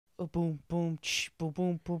boom boom boom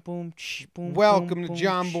boom boom boom boom. Welcome to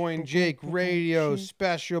Jomboy and Jake Radio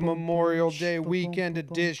Special Memorial Day Weekend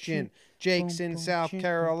Edition. Jake's in South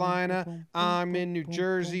Carolina. I'm in New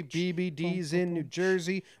Jersey. BBD's in New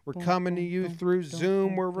Jersey. We're coming to you through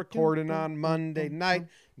Zoom. We're recording on Monday night.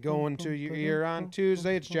 Going to your ear on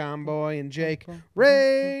Tuesday. It's Jomboy and Jake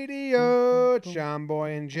Radio. It's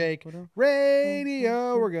Jomboy and Jake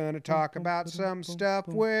Radio. We're going to talk about some stuff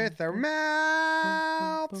with our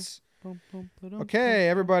mouths. Okay,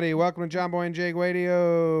 everybody, welcome to Jomboy and Jake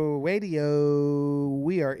Radio.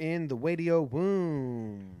 We are in the radio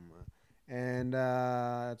womb. And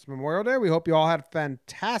it's Memorial Day. We hope you all had a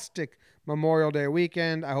fantastic Memorial Day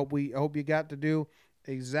weekend. I hope you got to do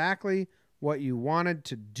exactly what you wanted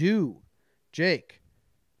to do. Jake,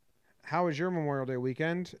 how was your Memorial Day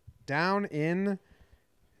weekend down in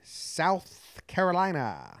South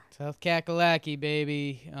Carolina? South Kakalaki,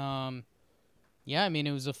 baby. Yeah, I mean,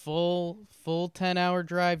 it was a full 10-hour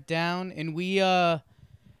drive down, and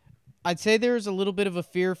I'd say there was a little bit of a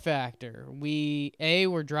fear factor.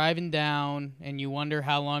 We're driving down, and you wonder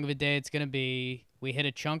how long of a day it's going to be. We hit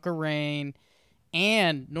a chunk of rain,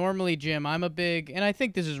 and normally, Jim, I'm a big, and I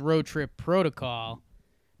think this is road trip protocol,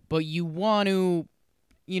 but you want to,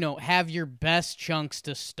 have your best chunks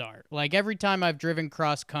to start. Like every time I've driven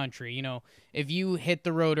cross country, if you hit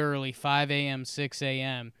the road early, 5 a.m., 6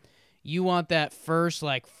 a.m., you want that first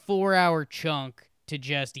 4-hour chunk to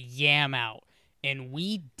just yam out. And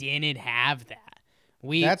we didn't have that.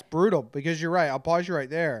 That's brutal because you're right. I'll pause you right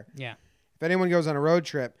there. Yeah. If anyone goes on a road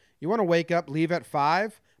trip, you want to wake up, leave at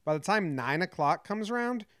 5. By the time 9 o'clock comes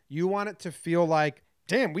around, you want it to feel like,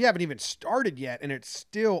 damn, we haven't even started yet. And it's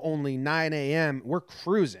still only 9 a.m. We're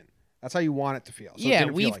cruising. That's how you want it to feel. So yeah,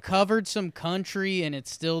 we've covered some country and it's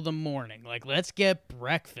still the morning. Let's get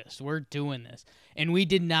breakfast. We're doing this. And we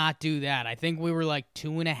did not do that. I think we were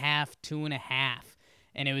 2.5.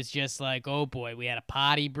 And it was just oh boy, we had a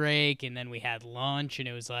potty break and then we had lunch. And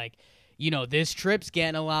it was this trip's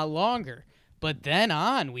getting a lot longer. But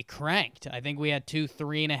then we cranked. I think we had 2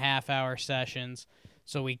 3.5-hour sessions.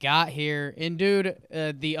 So we got here. And dude,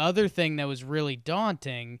 the other thing that was really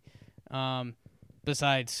daunting,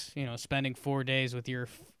 besides, spending 4 days with your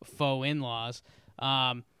faux in-laws,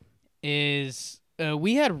 is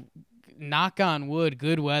we had, knock on wood,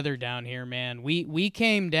 good weather down here, man. We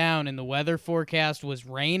came down and the weather forecast was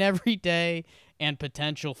rain every day and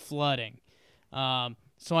potential flooding.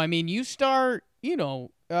 So, I mean, you start,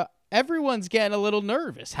 everyone's getting a little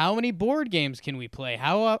nervous. How many board games can we play?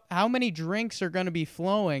 How many drinks are going to be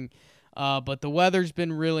flowing? But the weather's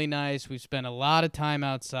been really nice. We've spent a lot of time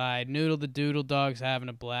outside. Noodle the Doodle Dog's having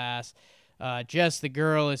a blast. Jess the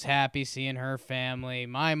girl is happy seeing her family.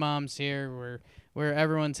 My mom's here. Where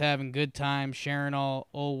everyone's having good times, sharing all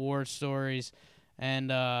old war stories. And,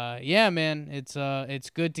 yeah, man, it's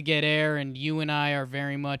good to get air. And you and I are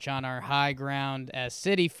very much on our high ground as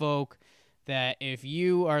city folk, that if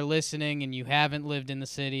you are listening and you haven't lived in the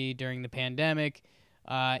city during the pandemic,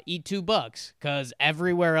 eat $2 because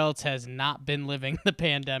everywhere else has not been living the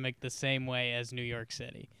pandemic the same way as New York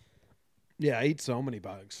City. Yeah, eat so many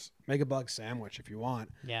bugs. Make a bug sandwich if you want.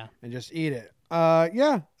 Yeah. And just eat it.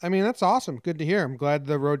 Yeah, I mean, that's awesome. Good to hear. I'm glad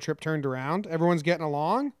the road trip turned around. Everyone's getting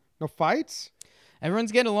along? No fights?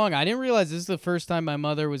 Everyone's getting along. I didn't realize this is the first time my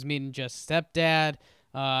mother was meeting just stepdad.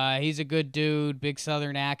 He's a good dude, big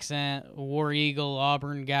Southern accent, War Eagle,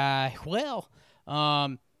 Auburn guy. Well,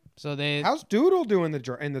 how's Doodle doing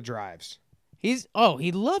in the drives? He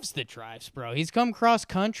loves the drives, bro. He's come cross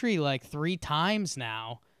country 3 times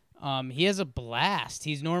now. He has a blast.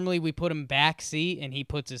 We put him back seat and he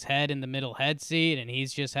puts his head in the middle head seat and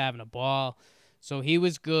he's just having a ball. So he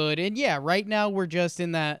was good. And yeah, right now we're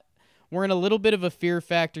in a little bit of a fear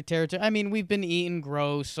factor territory. I mean, we've been eating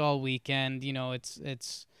gross all weekend.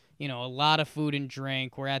 It's a lot of food and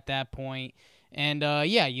drink. We're at that point. And,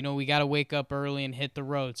 yeah, we got to wake up early and hit the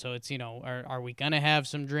road. So it's, are we going to have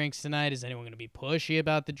some drinks tonight? Is anyone going to be pushy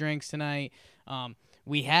about the drinks tonight?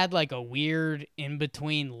 We had a weird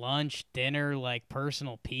in-between lunch, dinner,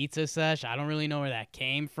 personal pizza sesh. I don't really know where that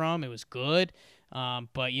came from. It was good.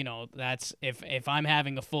 But, that's if I'm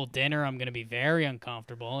having a full dinner, I'm going to be very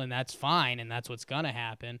uncomfortable, and that's fine, and that's what's going to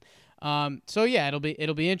happen. So, yeah, it'll be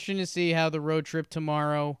interesting to see how the road trip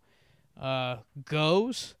tomorrow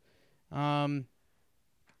goes. Yeah.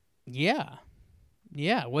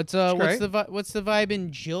 What's the vibe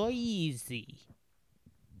in Jersey?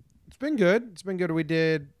 It's been good. We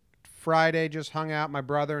did Friday, just hung out. My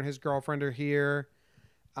brother and his girlfriend are here.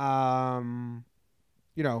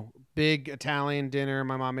 Big Italian dinner.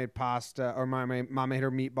 My mom made pasta, or my mom made her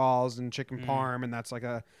meatballs and chicken parm, and that's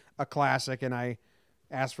a classic. And I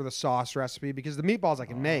ask for the sauce recipe because the meatballs I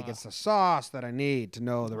can make. It's the sauce that I need to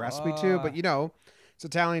know the recipe too. But you know, it's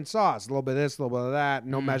Italian sauce, a little bit of this, a little bit of that,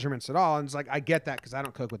 no measurements at all. And it's like, I get that because I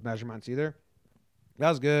don't cook with measurements either. That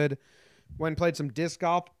was good. Went and played some disc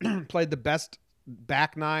golf. Played the best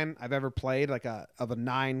back nine I've ever played, like of a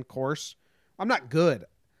 9 course. I'm not good,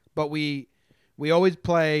 but we always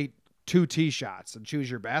play 2 tee shots and choose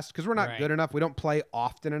your best because we're not good enough. We don't play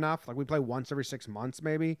often enough. Like we play once every 6 months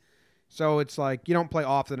maybe. So it's like you don't play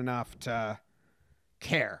often enough to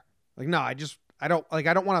care. Like no, I don't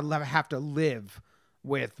want to have to live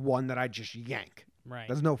with one that I just yank. Right.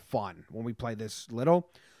 There's no fun when we play this little.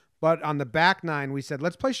 But on the back nine, we said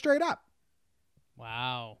let's play straight up.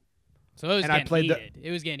 Wow. So it was getting heated.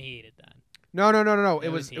 It was getting heated then. No. It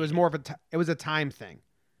was more of a time thing.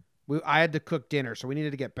 I had to cook dinner, so we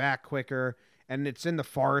needed to get back quicker. And it's in the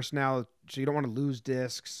forest now, so you don't want to lose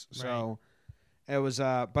discs. So it was.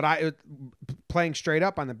 Playing straight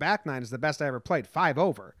up on the back nine is the best I ever played. 5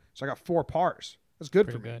 over, so I got 4 pars. That's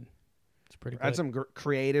good for me. It's pretty good. I had some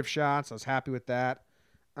creative shots. I was happy with that.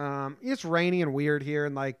 It's rainy and weird here,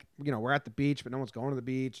 and we're at the beach, but no one's going to the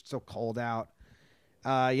beach. It's so cold out.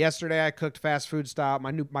 Yesterday I cooked fast food style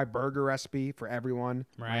my burger recipe for everyone.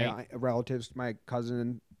 Right. My relatives, my cousin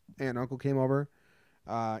and aunt and uncle came over.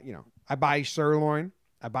 I buy sirloin,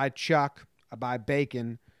 I buy chuck, I buy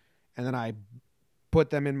bacon, and then I put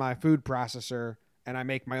them in my food processor and I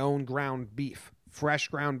make my own ground beef, fresh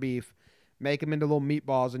ground beef, make them into little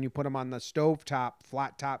meatballs, and you put them on the stovetop,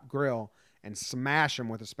 flat top grill and smash them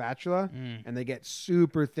with a spatula, and they get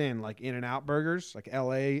super thin, like In-N-Out burgers, like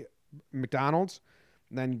LA McDonald's.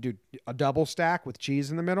 And then you do a double stack with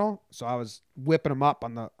cheese in the middle. So I was whipping them up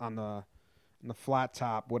on the flat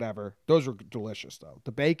top, whatever. Those were delicious though.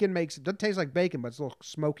 The bacon doesn't taste like bacon, but it's a little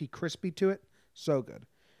smoky, crispy to it. So good.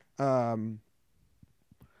 That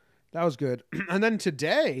was good. And then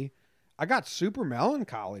today, I got super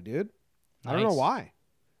melancholy, dude. Nice. I don't know why.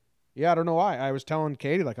 Yeah, I don't know why. I was telling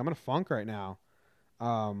Katie, like, I'm in a funk right now.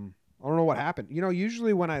 I don't know what happened.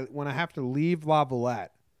 Usually when I have to leave La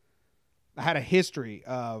Valette, I had a history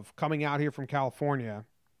of coming out here from California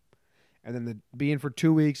and then being for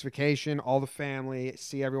 2 weeks vacation, all the family,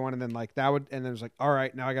 see everyone. And then and then it was like, all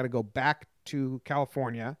right, now I got to go back to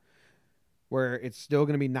California where it's still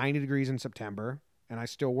going to be 90 degrees in September. And I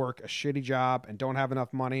still work a shitty job and don't have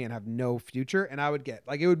enough money and have no future. And I would get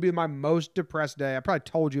it would be my most depressed day. I probably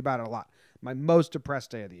told you about it a lot. My most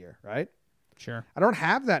depressed day of the year. Right. Sure. I don't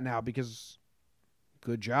have that now because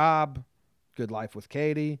good job, good life with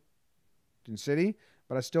Katie in city,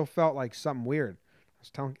 but I still felt like something weird. I was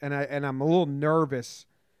telling, and I'm a little nervous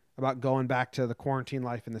about going back to the quarantine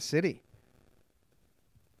life in the city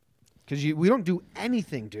because we don't do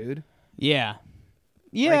anything, dude. Yeah,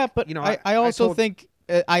 but I also think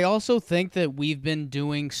that we've been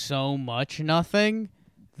doing so much nothing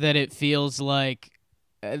that it feels like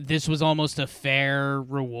this was almost a fair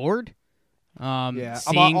reward.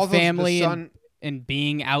 Seeing family and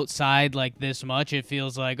being outside like this much, it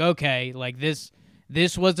feels like, okay, like this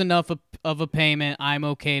was enough of a payment. I'm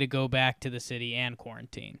okay to go back to the city and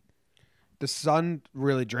quarantine. The sun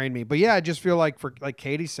really drained me. But yeah, I just feel like for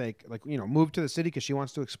Katie's sake, move to the city because she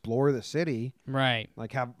wants to explore the city. Right.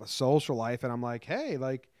 Like have a social life. And I'm like, hey,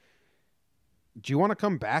 do you want to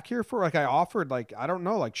come back here for, I offered, I don't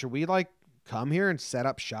know, should we come here and set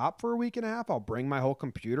up shop for a week and a half? I'll bring my whole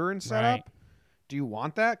computer and set up. Do you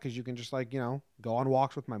want that? Because you can just go on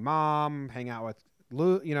walks with my mom, hang out with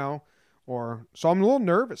Lou, so I'm a little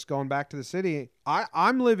nervous going back to the city.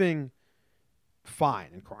 I'm living fine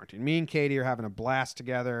in quarantine. Me and Katie are having a blast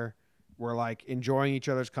together. We're enjoying each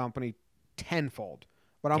other's company tenfold.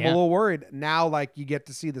 But I'm a little worried now. You get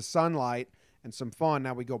to see the sunlight and some fun.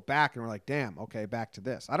 Now we go back and we're like, damn, okay, back to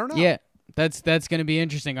this. I don't know. Yeah. That's going to be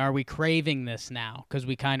interesting. Are we craving this now? Because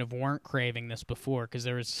we kind of weren't craving this before because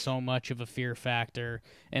there was so much of a fear factor.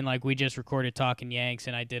 And we just recorded Talking Yanks,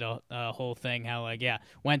 and I did a whole thing how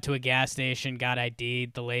went to a gas station, got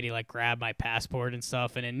ID'd. The lady grabbed my passport and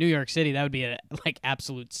stuff. And in New York City, that would be a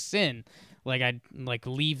absolute sin. I'd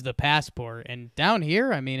leave the passport. And down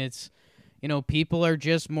here, I mean, it's people are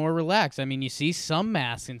just more relaxed. I mean, you see some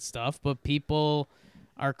masks and stuff, but people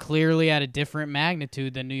are clearly at a different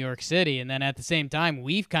magnitude than New York City. And then at the same time,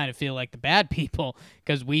 we kind of feel like the bad people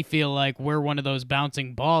because we feel like we're one of those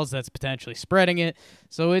bouncing balls that's potentially spreading it.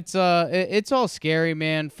 So it's all scary,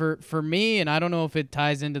 man, for me. And I don't know if it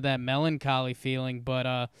ties into that melancholy feeling,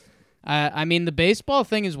 but I mean, the baseball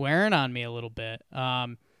thing is wearing on me a little bit,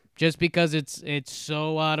 just because it's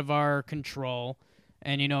so out of our control.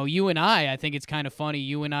 And, you and I think it's kind of funny.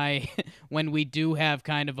 You and I, when we do have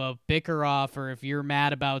kind of a bicker off, or if you're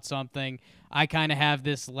mad about something, I kind of have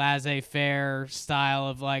this laissez-faire style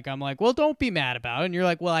of I'm like, well, don't be mad about it. And you're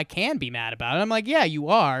like, well, I can be mad about it. I'm like, yeah, you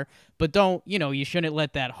are, but don't, you shouldn't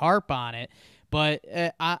let that harp on it. But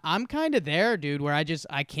I'm kind of there, dude, where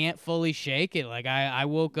I can't fully shake it. I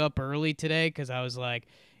woke up early today because I was like,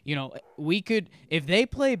 we could, if they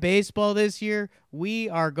play baseball this year, we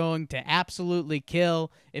are going to absolutely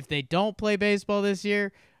kill. If they don't play baseball this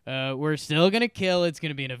year, we're still going to kill. It's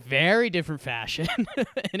going to be in a very different fashion.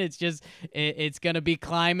 And it's going to be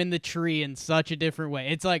climbing the tree in such a different way.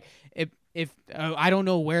 It's like, if I don't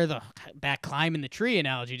know where that climbing the tree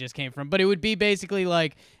analogy just came from, but it would be basically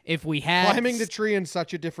like if we had climbing the tree in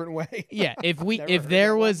such a different way. Yeah. If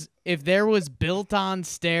there was built on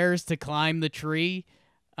stairs to climb the tree,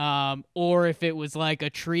 or if it was like a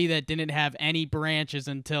tree that didn't have any branches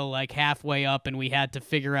until halfway up and we had to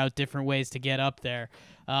figure out different ways to get up there.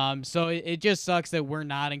 So it just sucks that we're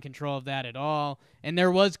not in control of that at all. And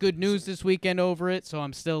there was good news this weekend over it, so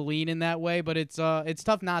I'm still leaning that way, but it's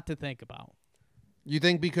tough not to think about. You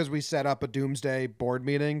think because we set up a doomsday board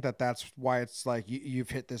meeting that's why it's like you've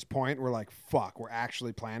hit this point where fuck, we're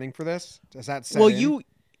actually planning for this? Does that set in?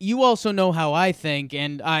 You also know how I think,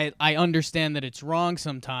 and I understand that it's wrong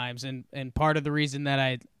sometimes, and part of the reason that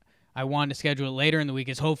I wanted to schedule it later in the week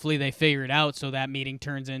is hopefully they figure it out so that meeting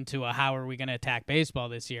turns into a how are we going to attack baseball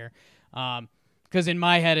this year. Because in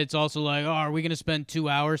my head, it's also like, oh, are we going to spend 2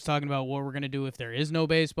 hours talking about what we're going to do if there is no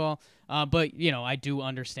baseball? But, I do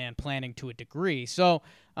understand planning to a degree. So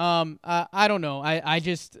I don't know. I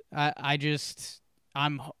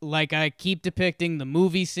keep depicting the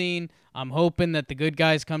movie scene. I'm hoping that the good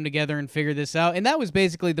guys come together and figure this out. And that was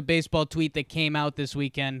basically the baseball tweet that came out this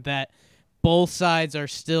weekend, that both sides are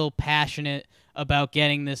still passionate about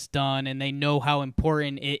getting this done, and they know how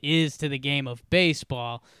important it is to the game of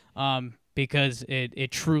baseball, because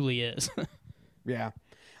it truly is. Yeah.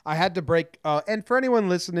 I had to break, and for anyone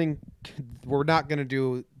listening, we're not going to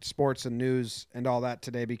do sports and news and all that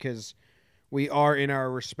today because we are in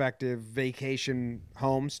our respective vacation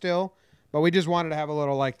homes still, but we just wanted to have a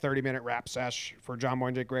little 30-minute rap sesh for Jomboy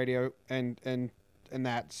and Jake Radio and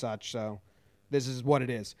that such. So this is what it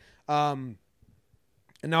is. And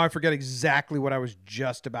now I forget exactly what I was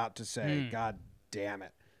just about to say. God damn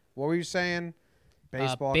it. What were you saying?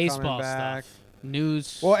 Baseball coming back. Stuff.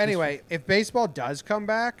 News. Well, anyway, if baseball does come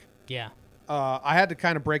back, yeah. I had to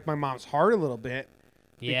kind of break my mom's heart a little bit.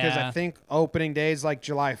 Because I think opening day is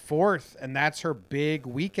July 4th, and that's her big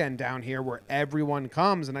weekend down here where everyone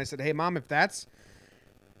comes. And I said, hey, Mom, if that's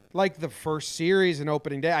the first series and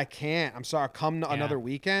opening day, I can't. I'm sorry, I'll come another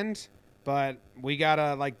weekend. But we got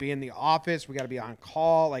to, be in the office. We got to be on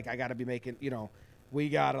call. I got to be making, we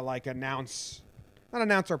got to, not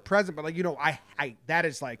announce our present, but, I that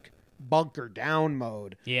is, bunker down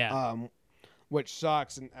mode. Yeah. Which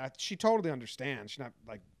sucks. And she totally understands. She's not,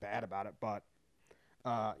 bad about it, but.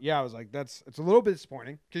 I was like, it's a little bit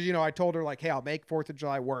disappointing because, I told her hey, I'll make 4th of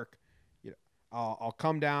July work. I'll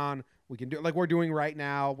come down. We can do it like we're doing right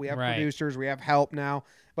now. We have producers. We have help now.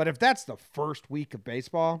 But if that's the first week of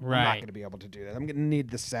baseball, I'm not going to be able to do that. I'm going to need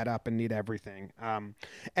the setup and need everything.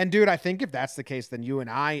 And dude, I think if that's the case, then you and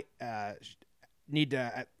I need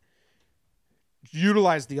to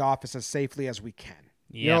utilize the office as safely as we can.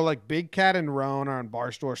 Yeah. Big Cat and Roan on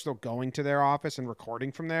Barstool are still going to their office and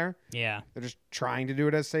recording from there. Yeah. They're just trying to do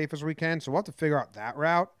it as safe as we can. So we'll have to figure out that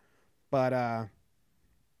route. But,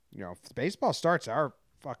 if baseball starts, our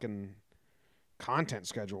fucking content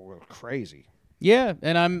schedule will go crazy. Yeah.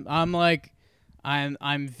 And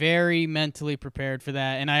I'm very mentally prepared for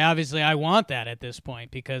that. And I want that at this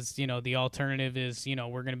point because, the alternative is,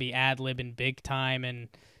 we're going to be ad-libbing big time and,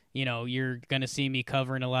 you're going to see me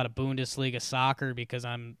covering a lot of Bundesliga soccer because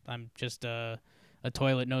I'm just a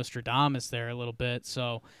toilet Nostradamus there a little bit.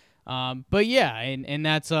 So, but yeah, and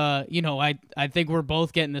that's, I think we're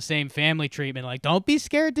both getting the same family treatment. Don't be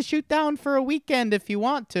scared to shoot down for a weekend if you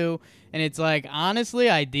want to. And it's honestly,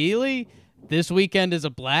 ideally, this weekend is a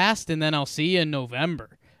blast, and then I'll see you in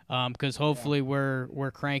November. Because hopefully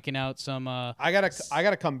we're cranking out some. I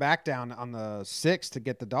gotta come back down on the 6th to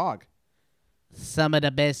get the dog. Some of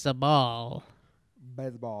the baseball.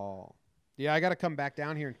 Baseball. Yeah, I got to come back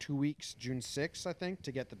down here in 2 weeks, June 6th, I think,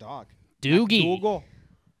 to get the dog. Doogie.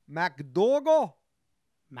 MacDougal.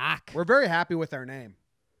 Mac. We're very happy with our name.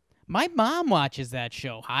 My mom watches that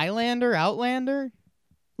show. Highlander, Outlander.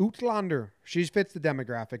 Outlander. She fits the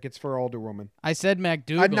demographic. It's for older women. I said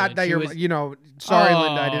MacDougal. Not that you're, sorry,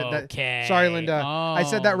 Linda. I did that. Okay. Sorry, Linda. I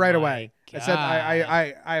said that right away. God. I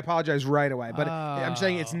said I apologize right away, but I'm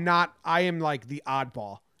saying it's Oh. not. I am like the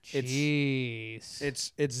oddball. Jeez.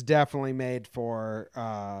 It's definitely made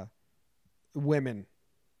for women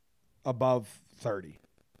above 30.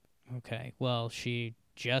 Okay. Well, she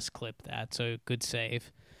just clipped that, so good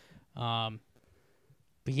save. But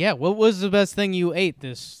yeah, what was the best thing you ate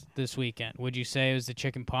this weekend? Would you say it was the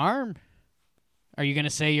chicken parm? Are you gonna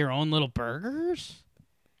say your own little burgers?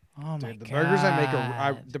 Oh my Dude, the God.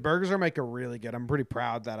 burgers I make are really good. I'm pretty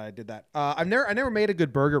proud that I did that. I never made a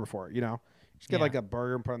good burger before. Just get like a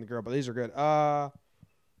burger and put it on the grill. But these are good. My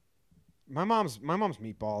mom's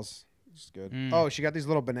meatballs. It's good. Oh, she got these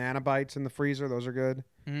little banana bites in the freezer. Those are good.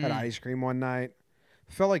 Had ice cream one night.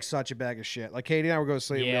 Felt like such a bag of shit. Like Katie and I would go to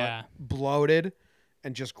sleep. Yeah. We were, like, bloated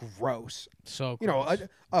and just gross. So gross.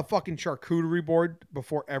 A fucking charcuterie board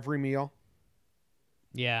before every meal.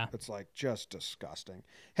 Yeah. It's like just disgusting.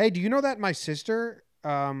 Hey, do you know that my sister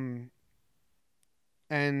and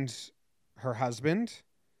her husband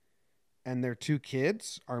and their 2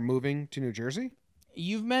 kids are moving to New Jersey?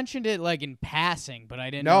 You've mentioned it like in passing, but I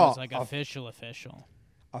didn't know it was like official.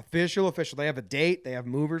 Official. They have a date. They have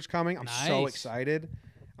movers coming. I'm Nice. so excited.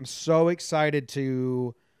 I'm so excited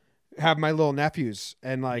to have my little nephews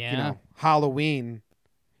and Halloween.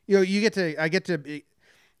 I get to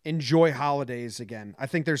enjoy holidays again. I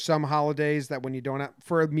think there's some holidays that when you don't have,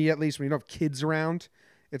 for me at least, when you don't have kids around,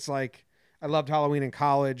 it's like I loved Halloween in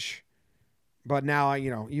college, but now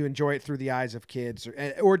you enjoy it through the eyes of kids,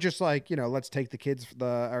 or just like let's take the kids,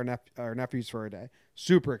 our nephews for a day.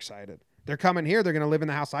 Super excited. They're coming here. They're gonna live in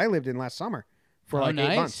the house I lived in last summer for 8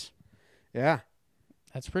 months. Yeah,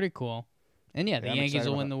 that's pretty cool. And the Yankees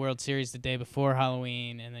will win the World Series the day before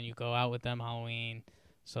Halloween, and then you go out with them Halloween,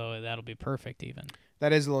 so that'll be perfect even.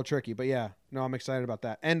 That is a little tricky, but yeah, no, I'm excited about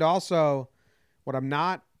that. And also, what I'm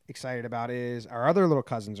not excited about is our other little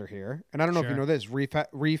cousins are here. And I don't know if you know this.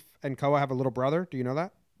 Reef and Koa have a little brother. Do you know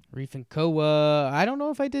that? Reef and Koa. I don't know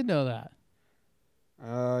if I did know that.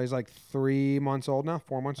 He's like 3 months old now,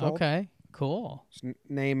 4 months old. Okay, cool. His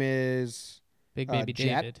name is Big Baby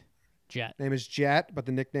Jet. David. Jet. Name is Jet, but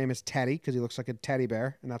the nickname is Teddy because he looks like a teddy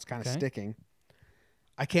bear, and that's kind of sticking.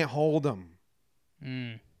 I can't hold him.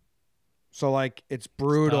 So, like, it's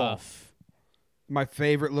brutal. Stuff. My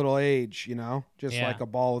favorite little age, just Yeah. like a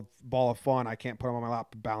ball of fun. I can't put him on my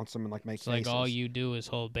lap, bounce him, and like make It's faces. like all you do is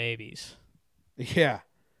hold babies. Yeah.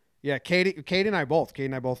 Katie and I both.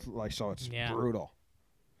 Like, so it's brutal.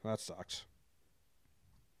 That sucks.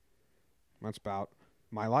 That's about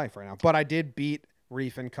my life right now. But I did beat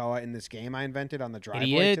Reef and Koa in this game I invented on the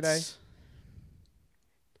driveway today.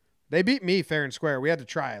 They beat me fair and square. We had to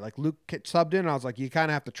try. Like, Luke subbed in, and I was like, you kind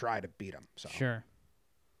of have to try to beat him. So. Sure.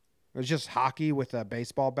 It was just hockey with a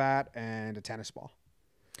baseball bat and a tennis ball.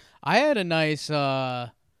 I had a nice,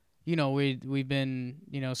 we've been,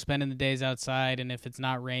 spending the days outside, and if it's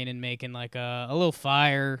not raining, making like a little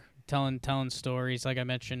fire, telling stories. Like I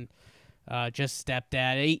mentioned, just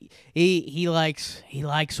stepdad. He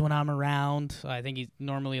likes when I'm around. I think he's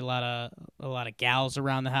normally a lot of gals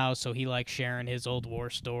around the house, so he likes sharing his old war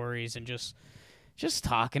stories and just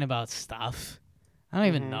talking about stuff. I don't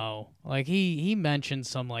even know. Like he mentioned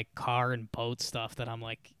some like car and boat stuff that I'm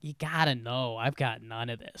like, you gotta know. I've got none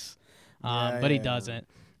of this, but he doesn't.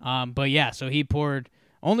 But yeah, so he poured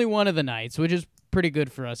only one of the nights, which is pretty good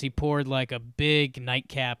for us. He poured like a big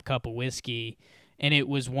nightcap cup of whiskey, and it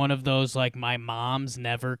was one of those like my mom's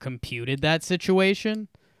never computed that situation,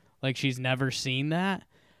 like she's never seen that,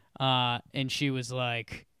 and she's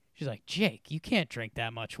like, Jake, you can't drink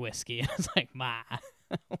that much whiskey. And I was like, Ma.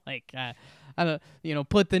 Like, I don't,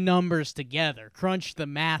 put the numbers together, crunch the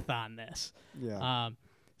math on this. Yeah.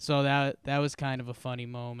 So that was kind of a funny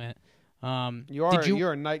moment.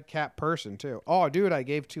 You're a nightcap person too. Oh, dude, I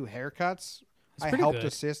gave 2 haircuts. I helped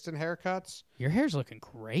assist in haircuts. Your hair's looking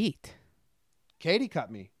great. Katie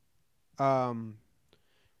cut me.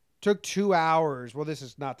 Took 2 hours. Well, this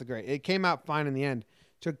is not the great. It came out fine in the end.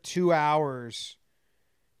 Took 2 hours.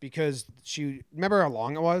 Because remember how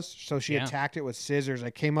long it was? So she attacked it with scissors. I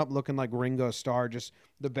came up looking like Ringo Starr. Just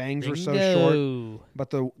the bangs were so short, but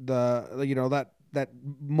that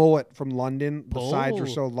mullet from London, the sides were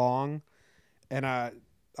so long, and I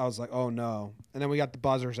was like, oh no. And then we got the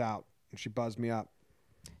buzzers out, and she buzzed me up.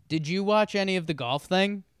 Did you watch any of the golf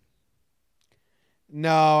thing?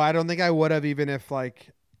 No, I don't think I would have, even if like.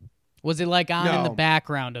 Was it like on in the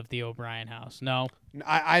background of the O'Brien house? No.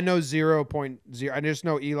 I know 0.0. I just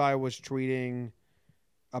know Eli was tweeting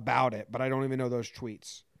about it, but I don't even know those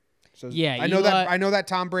tweets. So yeah, I know that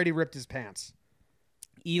Tom Brady ripped his pants.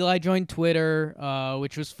 Eli joined Twitter,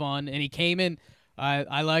 which was fun, and he came in.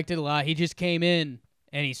 I liked it a lot. He just came in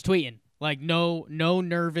and he's tweeting Like no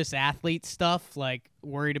nervous athlete stuff, like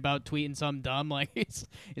worried about tweeting something dumb. Like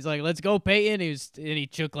he's like, let's go, Peyton. He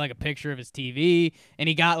took like a picture of his TV, and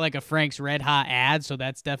he got like a Frank's Red Hot ad, so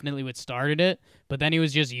that's definitely what started it. But then he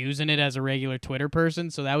was just using it as a regular Twitter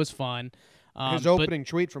person, so that was fun. His opening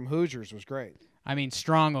tweet from Hoosiers was great. I mean,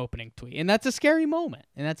 strong opening tweet, and that's a scary moment.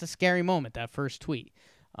 That first tweet.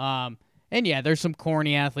 And yeah, there's some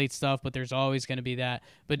corny athlete stuff, but there's always going to be that.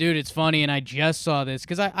 But, dude, it's funny, and I just saw this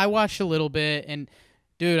because I watched a little bit. And,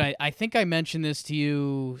 dude, I think I mentioned this to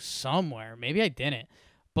you somewhere. Maybe I didn't.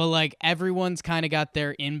 But, like, everyone's kind of got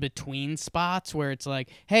their in-between spots where it's like,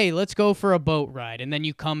 hey, let's go for a boat ride. And then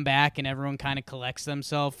you come back, and everyone kind of collects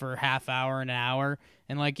themselves for a half hour, an hour.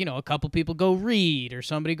 And, like, you know, a couple people go read or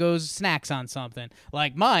somebody goes snacks on something.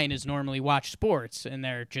 Like, mine is normally watch sports, and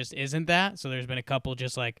there just isn't that. So there's been a couple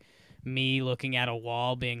just, like, me looking at a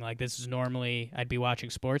wall being like, this is normally I'd be watching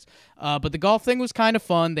sports. But the golf thing was kind of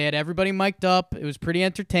fun. They had everybody mic'd up. It was pretty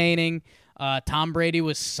entertaining. Tom Brady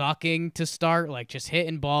was sucking to start, like just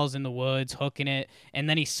hitting balls in the woods, hooking it. And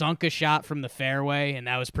then he sunk a shot from the fairway, and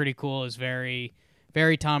that was pretty cool. It was very,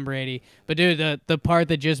 very Tom Brady. But, dude, the part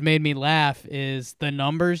that just made me laugh is the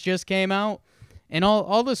numbers just came out. And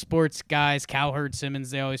all the sports guys, Cowherd,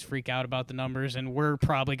 Simmons, they always freak out about the numbers, and we're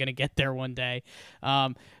probably going to get there one day.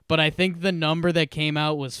 But I think the number that came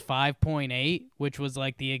out was 5.8, which was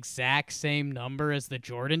like the exact same number as the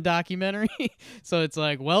Jordan documentary. So it's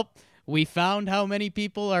like, well, we found how many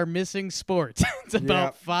people are missing sports. It's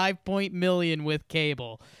about 5 million with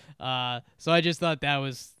cable. So I just thought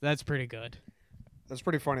that's pretty good. That's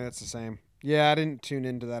pretty funny. That's the same. Yeah, I didn't tune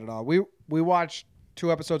into that at all. We watched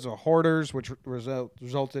 2 episodes of Hoarders, which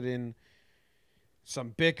resulted in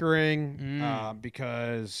some bickering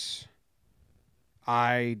because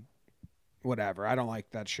I don't like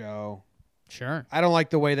that show. Sure. I don't like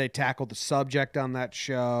the way they tackled the subject on that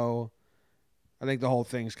show. I think the whole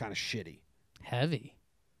thing's kind of shitty. Heavy.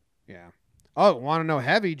 Yeah. Oh, want to know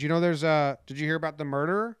heavy? Do you know did you hear about the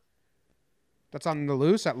murderer that's on the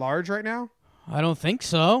loose at large right now? I don't think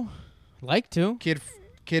so. Like to.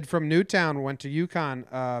 Kid from Newtown went to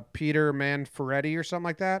UConn, Peter Manfretti or something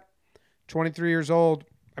like that. 23 years old.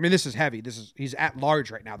 I mean, this is heavy. He's at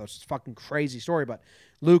large right now. That's a fucking crazy story. But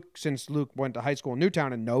since Luke went to high school in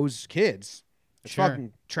Newtown and knows kids, it's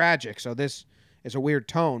fucking tragic. So this is a weird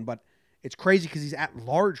tone, but it's crazy because he's at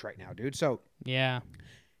large right now, dude. So yeah,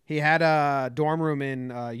 he had a dorm room in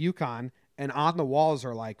UConn, and on the walls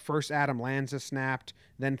are like, first Adam Lanza snapped,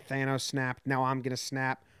 then Thanos snapped, now I'm gonna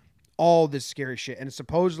snap. All this scary shit, and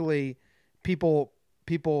supposedly people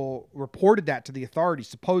reported that to the authorities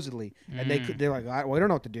supposedly, and they're like, well, we don't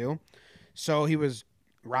know what to do. So he was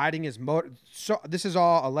riding his motor. So this is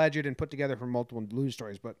all alleged and put together from multiple news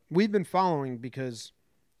stories, but we've been following because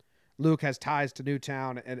Luke has ties to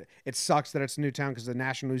Newtown, and it sucks that it's Newtown because the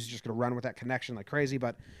national news is just going to run with that connection like crazy.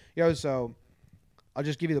 But so I'll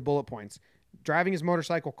just give you the bullet points. Driving his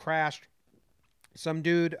motorcycle, crashed. Some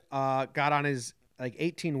dude got on his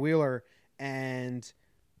 18-wheeler and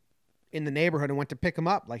in the neighborhood and went to pick him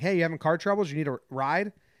up. Like, hey, you having car troubles? You need a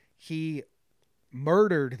ride? He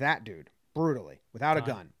murdered that dude brutally without a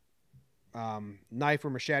gun, knife or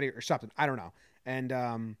machete or something. I don't know.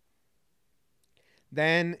 And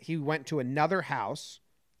then he went to another house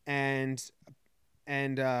and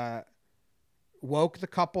woke the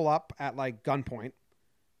couple up at like gunpoint.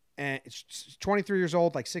 And it's 23 years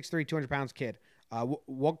old, like 6'3", 200 pounds kid.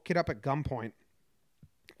 Woke kid up at gunpoint.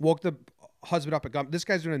 Woke the husband up at gun. This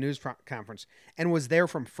guy's doing a news conference and was there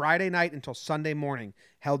from Friday night until Sunday morning.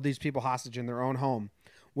 Held these people hostage in their own home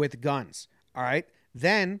with guns. All right.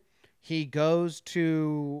 Then he goes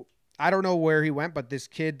to, I don't know where he went, but this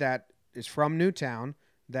kid that is from Newtown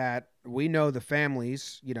that we know the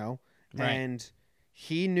families, right. And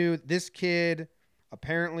he knew this kid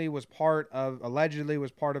apparently allegedly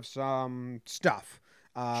was part of some stuff.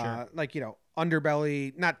 Sure. Like,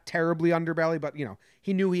 underbelly, not terribly underbelly, but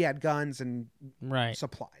he knew he had guns and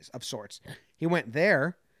supplies of sorts. He went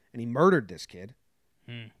there and he murdered this kid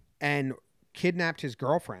and kidnapped his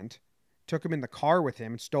girlfriend, took him in the car with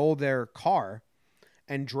him, stole their car,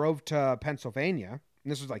 and drove to Pennsylvania.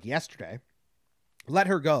 And this was like yesterday. Let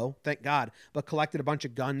her go, thank God, but collected a bunch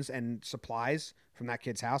of guns and supplies from that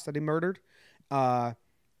kid's house that he murdered. And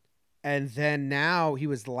then now he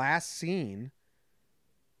was last seen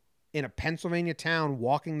in a Pennsylvania town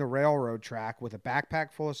walking the railroad track with a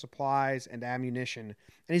backpack full of supplies and ammunition.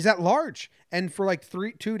 And he's at large. And for like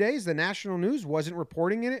 2 days, the national news wasn't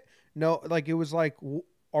reporting it. No, like it was like,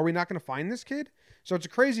 are we not going to find this kid? So it's a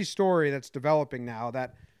crazy story that's developing now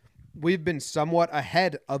that we've been somewhat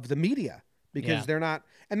ahead of the media because they're not,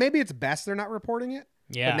 and maybe it's best they're not reporting it.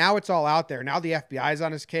 Yeah. But now it's all out there. Now the FBI's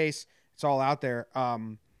on his case. It's all out there.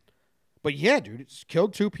 But yeah, dude, it's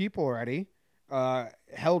killed 2 people already.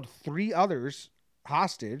 Held 3 others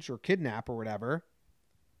hostage or kidnap or whatever.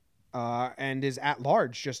 And is at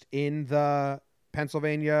large just in the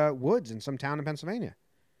Pennsylvania woods in some town in Pennsylvania.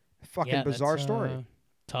 Fucking bizarre story.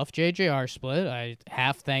 Tough JJR split. I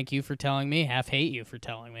half thank you for telling me, half hate you for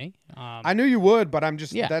telling me. I knew you would, but I'm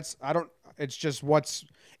just it's just what's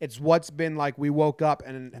been like. We woke up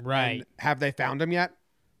and have they found him yet?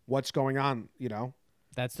 What's going on? You know,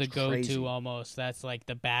 that's the go-to almost. That's like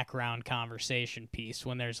the background conversation piece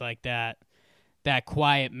when there's like that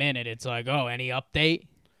quiet minute. It's like, oh, any update?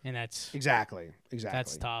 And that's exactly.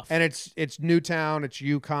 That's tough. And it's Newtown, it's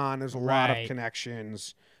Yukon. There's a lot of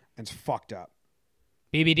connections, and it's fucked up.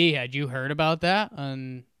 BBD, had you heard about that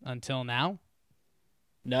until now?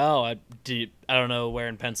 No, I don't know where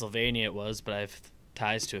in Pennsylvania it was, but I have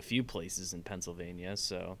ties to a few places in Pennsylvania,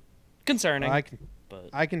 so concerning.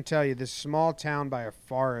 I can tell you this small town by a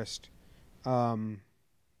forest. His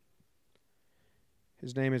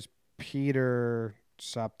name is Peter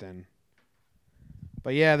something.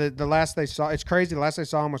 But yeah, the last they saw, it's crazy. The last I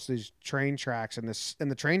saw him was these train tracks, and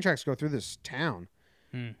the train tracks go through this town.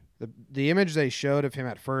 The image they showed of him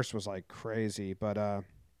at first was like crazy, but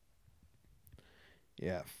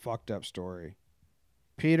yeah, fucked up story.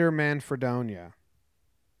 Peter Manfredonia.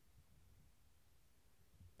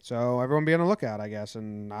 So everyone be on the lookout, I guess,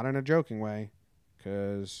 and not in a joking way,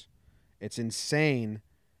 because it's insane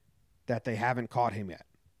that they haven't caught him yet.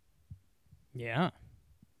 Yeah.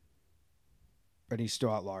 But he's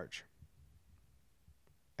still at large.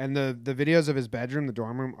 And the videos of his bedroom, the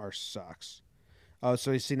dorm room, are sucks. Oh,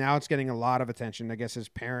 so you see now it's getting a lot of attention. I guess his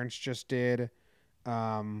parents just did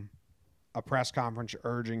a press conference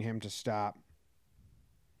urging him to stop.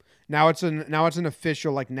 Now it's an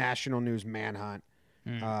official like national news manhunt.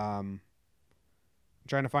 I'm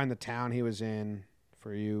trying to find the town he was in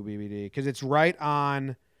for you, BBD, because it's right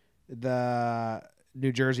on the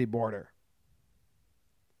New Jersey border.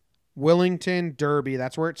 Willington, Derby,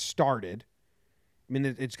 that's where it started. I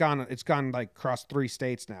mean, it's gone like across 3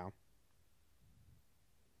 states now.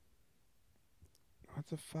 What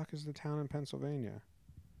the fuck is the town in Pennsylvania?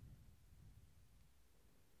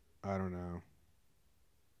 I don't know.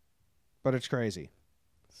 But it's crazy.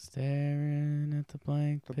 Staring at the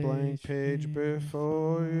blank page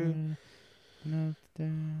before you.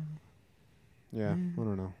 Yeah, I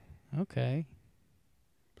don't know. Okay.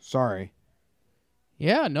 Sorry.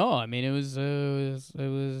 Yeah, no, I mean it was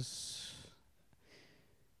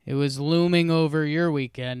looming over your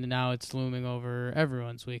weekend, and now it's looming over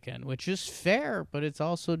everyone's weekend, which is fair, but it's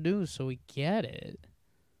also news, so we get it.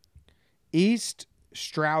 East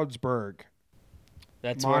Stroudsburg.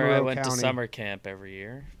 That's Monroe where I went County. to summer camp every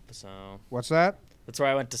year. So What's that? that's where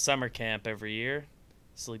I went to summer camp every year,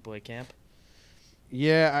 sleepaway camp.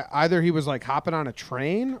 Yeah, either he was like hopping on a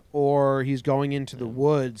train or he's going into the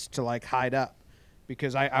woods to like hide up.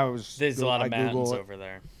 Because I was There's a lot of mountains Googled over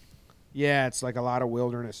there. Yeah, it's like a lot of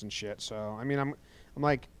wilderness and shit. So I mean, I'm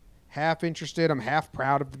like half interested. I'm half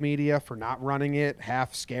proud of the media for not running it.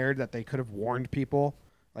 Half scared that they could have warned people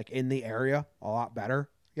like in the area a lot better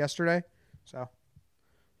yesterday. So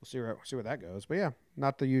we'll see where that goes. But yeah,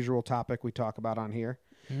 not the usual topic we talk about on here.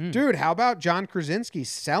 Dude, how about John Krasinski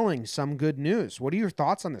selling some good news? What are your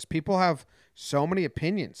thoughts on this? People have so many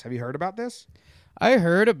opinions. Have you heard about this? I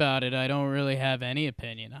heard about it. I don't really have any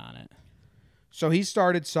opinion on it. So he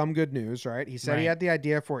started Some Good News, right? He said he Right. had the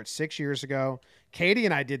idea for it 6 years ago. Katie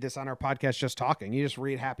and I did this on our podcast, Just Talking. You just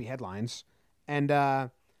read happy headlines and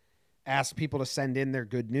ask people to send in their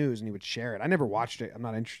good news, and he would share it. I never watched it. I'm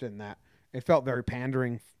not interested in that. It felt very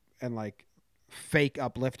pandering and like fake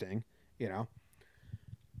uplifting, you know.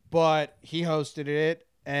 But he hosted it,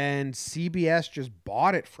 and CBS just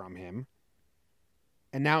bought it from him.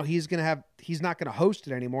 And now he's not going to host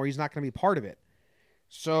it anymore. He's not going to be part of it.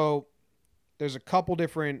 So there's a couple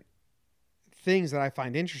different things that I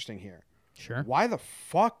find interesting here. Sure. Why the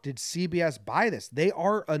fuck did CBS buy this? They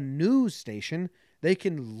are a news station. They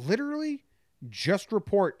can literally just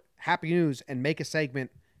report happy news and make a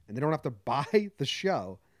segment, and they don't have to buy the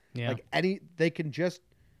show. Yeah.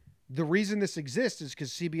 The reason this exists is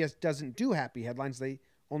because CBS doesn't do happy headlines. They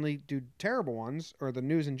only do terrible ones, or the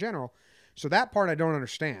news in general. So that part I don't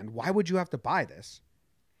understand. Why would you have to buy this?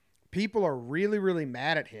 People are really, really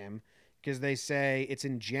mad at him because they say it's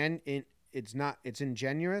ingenuous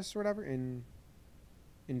or whatever.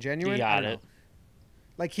 Ingenuine. You got it.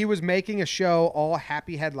 Like he was making a show all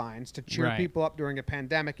happy headlines to cheer Right. people up during a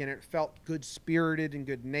pandemic, and it felt good spirited and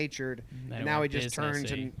good natured. And now he just turns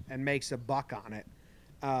and makes a buck on it.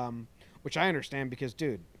 which I understand because,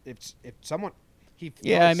 dude, if someone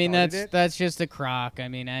Yeah, I mean started it, that's just a crock. I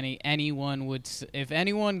mean anyone would if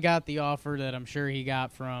anyone got the offer that I'm sure he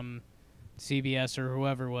got from CBS or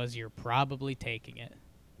whoever it was, you're probably taking it.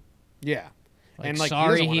 yeah. Like, And, like, he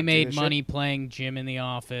sorry doesn't wanna he do made this money shit. playing Jim in the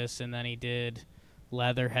Office, and then he did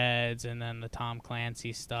Leatherheads, and then the Tom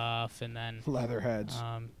Clancy stuff, and then Leatherheads.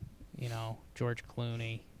 George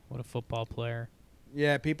Clooney. What a football player.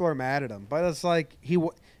 Yeah, people are mad at him, but it's like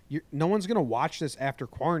no one's gonna watch this after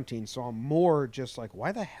quarantine. So I'm more just like,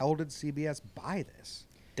 why the hell did CBS buy this?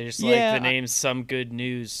 They just Yeah, like the name Some Good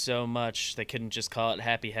News so much they couldn't just call it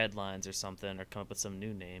Happy Headlines or something, or come up with some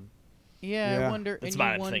new name. Yeah, Yeah. I wonder. That's and what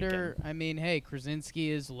you I'm wonder. I mean, hey,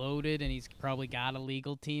 Krasinski is loaded, and he's probably got a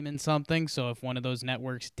legal team in something. So if one of those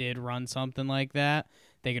networks did run something like that,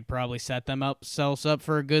 they could probably set themselves up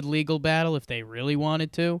for a good legal battle if they really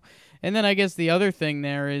wanted to. And then I guess the other thing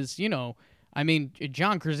there is, I mean,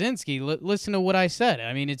 John Krasinski. Listen to what I said.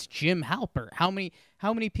 I mean, it's Jim Halpert. How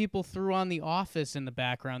many people threw on The Office in the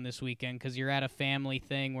background this weekend because you're at a family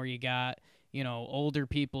thing where you got older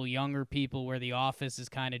people, younger people, where The Office is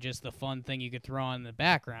kind of just the fun thing you could throw on in the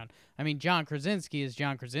background. I mean, John Krasinski is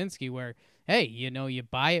John Krasinski, where, hey, you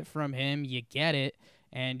buy it from him, you get it,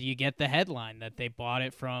 and you get the headline that they bought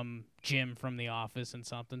it from Jim from The Office and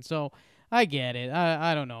something. So I get it.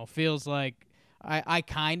 I don't know. Feels like I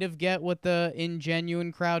kind of get what the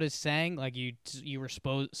ingenuine crowd is saying. Like you were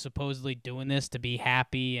supposedly doing this to be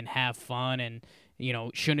happy and have fun and,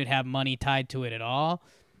 shouldn't have money tied to it at all.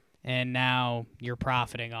 And now you're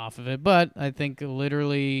profiting off of it. But I think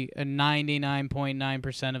literally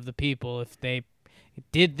 99.9% of the people, if they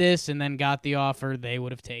did this and then got the offer, they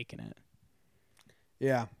would have taken it.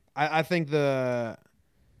 Yeah, I think the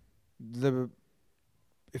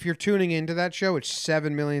if you're tuning into that show, which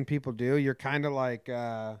 7 million people do, you're kind of like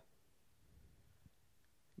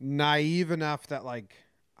naive enough that, like,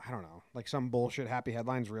 I don't know, like some bullshit happy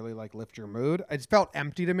headlines really like lift your mood. It felt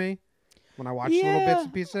empty to me when I watched little bits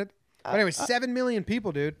and pieces of it. But anyway, 7 million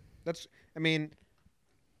people, dude. That's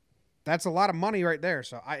a lot of money right there.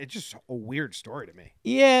 So it's just a weird story to me.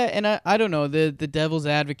 Yeah, and I don't know. The devil's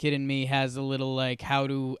advocate in me has a little like how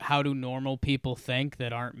do normal people think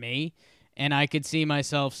that aren't me? And I could see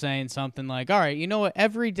myself saying something like, all right, you know what?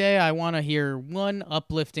 Every day I want to hear one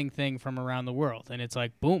uplifting thing from around the world. And it's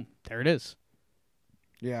like, boom, there it is.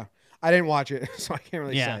 Yeah. I didn't watch it, so I can't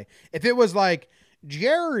really say. If it was like,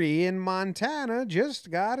 Jerry in Montana just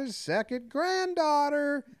got his second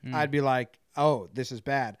granddaughter, I'd be like, oh, this is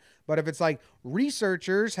bad. But if it's like,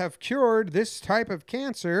 researchers have cured this type of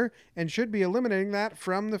cancer and should be eliminating that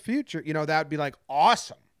from the future, that would be like,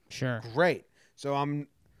 awesome. Sure. Great. So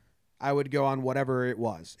I would go on whatever it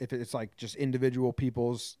was. If it's like just individual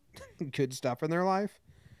people's good stuff in their life,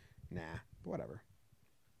 nah, whatever.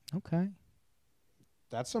 Okay.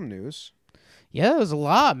 That's some news. Yeah, it was a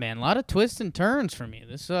lot, man. A lot of twists and turns for me.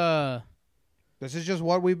 This is just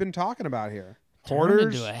what we've been talking about here. Turned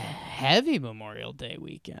Hoarders. into a heavy Memorial Day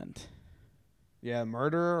weekend. Yeah,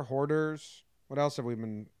 murder, hoarders. What else have we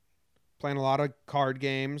been playing? A lot of card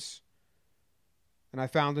games. And I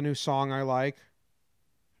found a new song I like.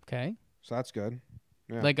 Okay. So that's good.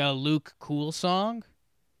 Yeah. Like a Luke Cool song?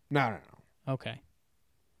 No. Okay.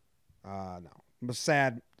 No. But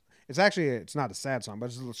sad. It's not a sad song, but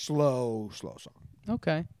it's a slow song.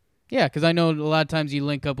 Okay. Yeah, because I know a lot of times you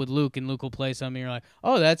link up with Luke and Luke will play something and you're like,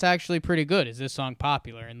 oh, that's actually pretty good. Is this song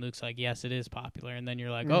popular? And Luke's like, yes, it is popular. And then you're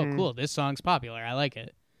like, oh, cool, this song's popular. I like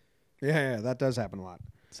it. Yeah, that does happen a lot.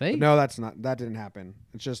 See? But no, that didn't happen.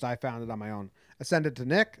 It's just I found it on my own. I sent it to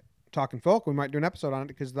Nick, Talking Folk. We might do an episode on it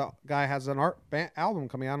because the guy has an album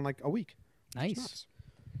coming out in like a week. Nice.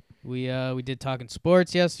 We did Talking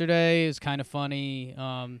Sports yesterday. It was kind of funny.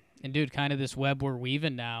 And, dude, kind of this web we're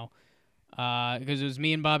weaving now. Because it was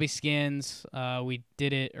me and Bobby Skins. We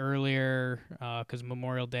did it earlier because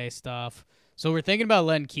Memorial Day stuff. So we're thinking about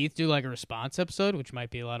letting Keith do like a response episode, which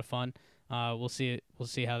might be a lot of fun. We'll see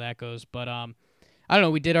how that goes. But I don't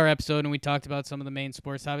know. We did our episode and we talked about some of the main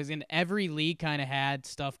sports topics. And every league kind of had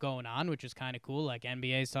stuff going on, which is kind of cool. Like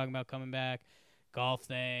NBA's talking about coming back, golf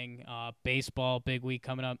thing, baseball, big week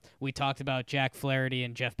coming up. We talked about Jack Flaherty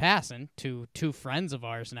and Jeff Passan, two friends of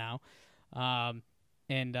ours now.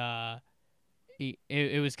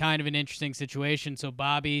 It was kind of an interesting situation. So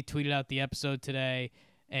Bobby tweeted out the episode today,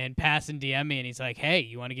 and Passan DM'd me, and he's like, "Hey,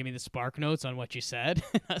 you want to give me the Spark Notes on what you said?"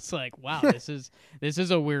 I was like, "Wow, this is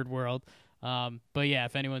a weird world." But yeah,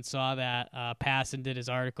 if anyone saw that, Passan did his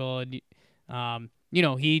article, and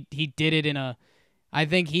he did it in a. I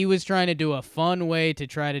think he was trying to do a fun way to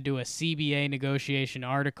try to do a CBA negotiation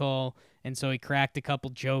article, And so he cracked a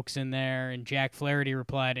couple jokes in there, and Jack Flaherty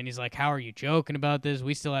replied, and he's like, how are you joking about this?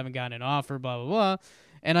 We still haven't gotten an offer, blah, blah, blah.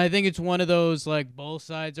 And I think it's one of those, like, both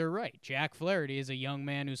sides are right. Jack Flaherty is a young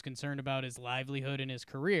man who's concerned about his livelihood and his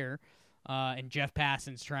career, and Jeff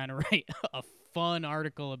Passan's trying to write a fun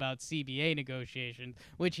article about CBA negotiations,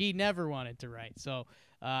 which he never wanted to write. So,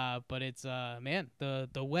 but it's, man,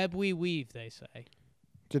 the web we weave, they say.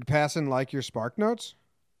 Did Passan like your Spark Notes?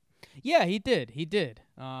 Yeah, he did. He did.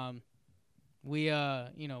 We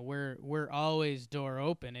we're always door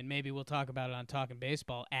open, and maybe we'll talk about it on Talking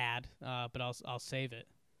Baseball but I'll save it.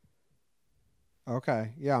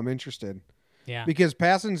 Okay. Yeah, I'm interested. Yeah. Because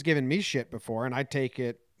Passan's given me shit before, and I take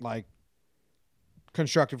it like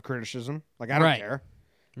constructive criticism. Like, I don't care.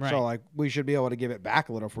 Right. So, like, we should be able to give it back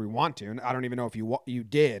a little if we want to. And I don't even know if you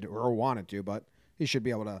did or wanted to, but he should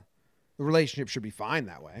be able to. The relationship should be fine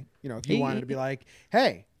that way. You know, if you wanted to be like,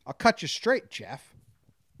 hey, I'll cut you straight, Jeff.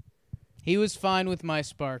 He was fine with my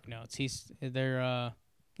Spark Notes.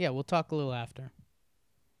 We'll talk a little after.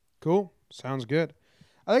 Cool. Sounds good.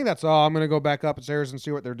 I think that's all. I'm going to go back upstairs and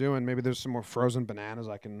see what they're doing. Maybe there's some more frozen bananas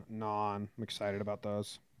I can gnaw on. I'm excited about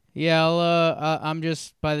those. Yeah, I'm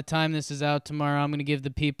just, by the time this is out tomorrow, I'm going to give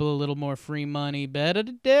the people a little more free money. Better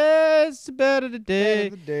the day, it's better the day.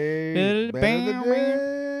 Better the day. Better the Better the day.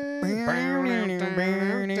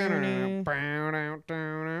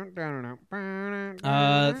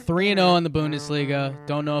 3-0 in the Bundesliga.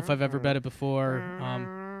 Don't know if I've ever bet it before,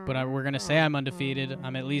 but we're going to say I'm undefeated.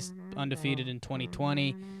 I'm at least undefeated in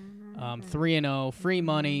 2020. 3-0, free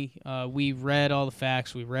money. We read all the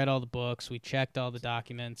facts. We read all the books. We checked all the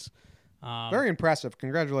documents. Very impressive.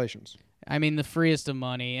 Congratulations. I mean, the freest of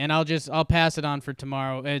money. And I'll pass it on for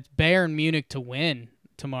tomorrow. It's Bayern Munich to win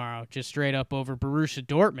tomorrow, just straight up over Borussia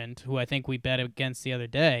Dortmund, who I think we bet against the other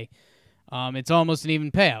day. It's almost an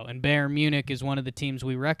even payout, and Bayern Munich is one of the teams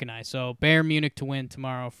we recognize. So Bayern Munich to win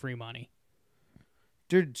tomorrow, free money.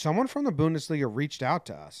 Dude, someone from the Bundesliga reached out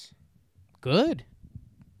to us. Good.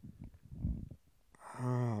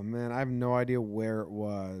 Oh, man, I have no idea where it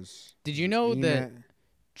was. Did you know that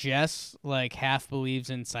Jess, like, half believes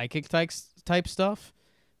in psychic type stuff?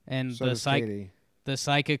 And so the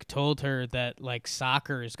psychic told her that, like,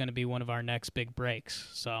 soccer is going to be one of our next big breaks.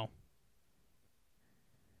 So,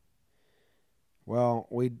 well,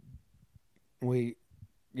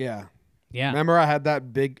 yeah. Remember I had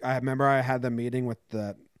the meeting with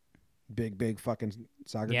that big fucking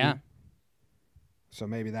soccer team? So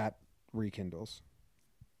maybe that rekindles.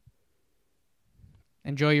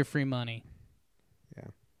 Enjoy your free money. Yeah.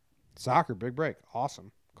 Soccer, big break.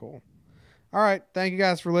 Awesome. Cool. All right. Thank you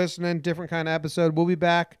guys for listening. Different kind of episode. We'll be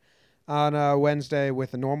back on Wednesday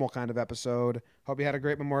with a normal kind of episode. Hope you had a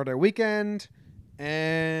great Memorial Day weekend.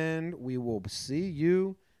 And we will see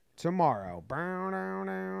you tomorrow.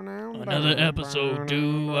 Another episode,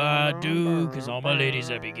 do I do, because all my ladies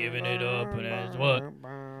that be giving it up, and that's what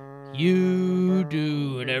you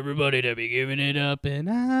do, and everybody that be giving it up, and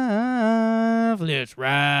let's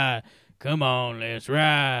ride. Come on, let's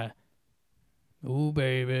ride. Ooh,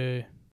 baby.